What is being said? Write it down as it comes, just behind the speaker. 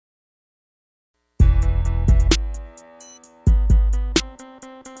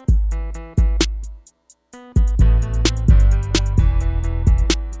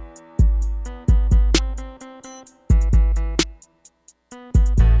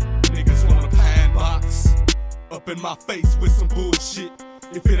Up in my face with some bullshit.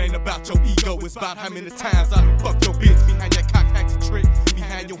 If it ain't about your ego, it's about how many times I done fucked your bitch behind that cock action trick,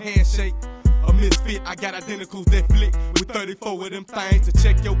 behind your handshake. A misfit, I got identicals that flick with 34 of them things to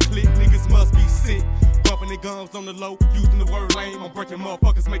check your click. Niggas must be sick. Bumping their gums on the low, using the word lame. I'm breaking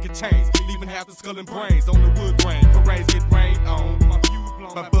motherfuckers, making change. Leaving half the skull and brains on the wood grain. Parades get rained on. My views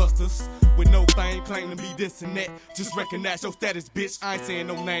blown by busters with no fame, claim to be this and that. Just recognize your status, bitch. I ain't saying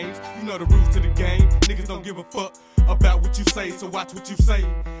no names. You know the rules to the game. Niggas don't give a fuck about what you say, so watch what you say.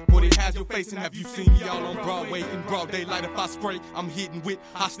 Boy, they has your face, and have you seen me all on Broadway in broad daylight? If I spray, I'm hitting with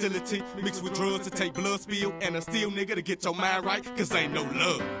hostility, mixed with drugs to take blood spill, and a steel nigga to get your mind right, cause ain't no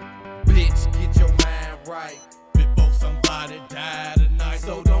love. Bitch, get your mind right before somebody die tonight.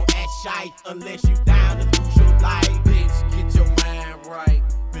 So don't act shy unless you down to lose your life. Bitch, get your mind right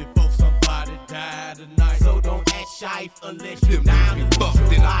before somebody die tonight. So don't act shy unless you down to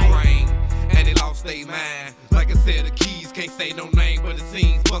lose your life. Brain, and they lost their mind. Like I said, the keys can't say no name, but it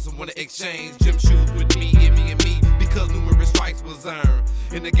seems bustin' wanna exchange gym shoes with me and me, because numerous strikes was earned.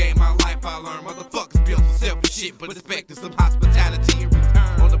 In the game, my life I learned motherfuckers built some selfish shit, but expecting some hospitality in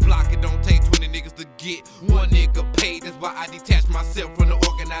return. On the block, it don't take 20 niggas to get one nigga paid. That's why I detach myself from the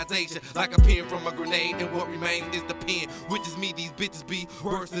organization, like a pin from a grenade. And what remains is the pen, which is me. These bitches be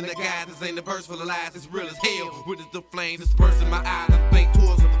worse than the guys. This ain't a verse full of lies, it's real as hell. Witness the flame dispersing my eyes, I think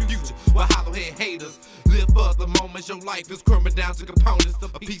towards the future. While hollowhead haters live for the moments, your life is crumbling down to components.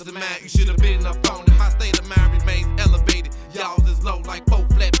 A piece of mind you should have been up on it. My state of mind remains elevated, y'all's is low like 4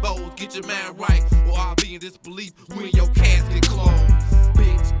 flat bowls. Get your mind right, or I'll be in disbelief when your casket closed.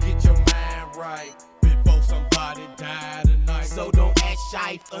 Bitch, get your mind right before somebody die tonight. So don't act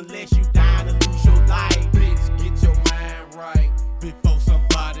shy unless you down to lose your life. Bitch, get your mind right before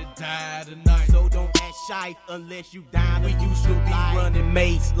somebody die tonight. So don't act shy unless you down. We used to be running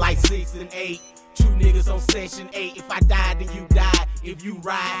mates like 6 and 8. 2 niggas on session 8. If I died, then you died. If you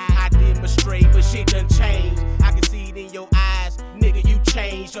ride, I demonstrate, but shit done changed. I can see it in your eyes, nigga, you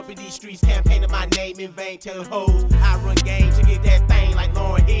changed. Up in these streets, campaigning my name in vain, telling hoes I run game to get that thing like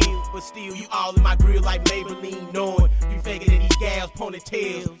Lauren Hill. But still, you all in my grill like Maybelline, knowing you faking that these gals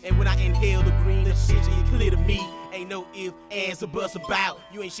ponytails. And when I inhale the green, the shit you clear to me. Ain't no if, ands, or buts about.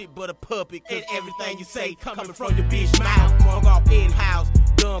 You ain't shit but a puppet, cause everything you say coming from your bitch mouth. Walk off in-house,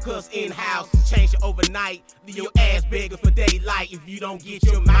 done cuz in-house. Change it overnight, leave your ass begging for daylight if you don't get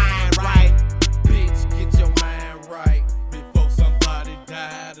your mind right. Bitch, get your mind right before somebody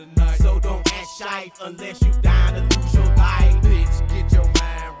die tonight. So don't act shy unless you down to lose your life. Bitch, get your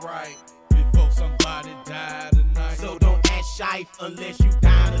mind right before somebody die tonight. So don't act shy unless you down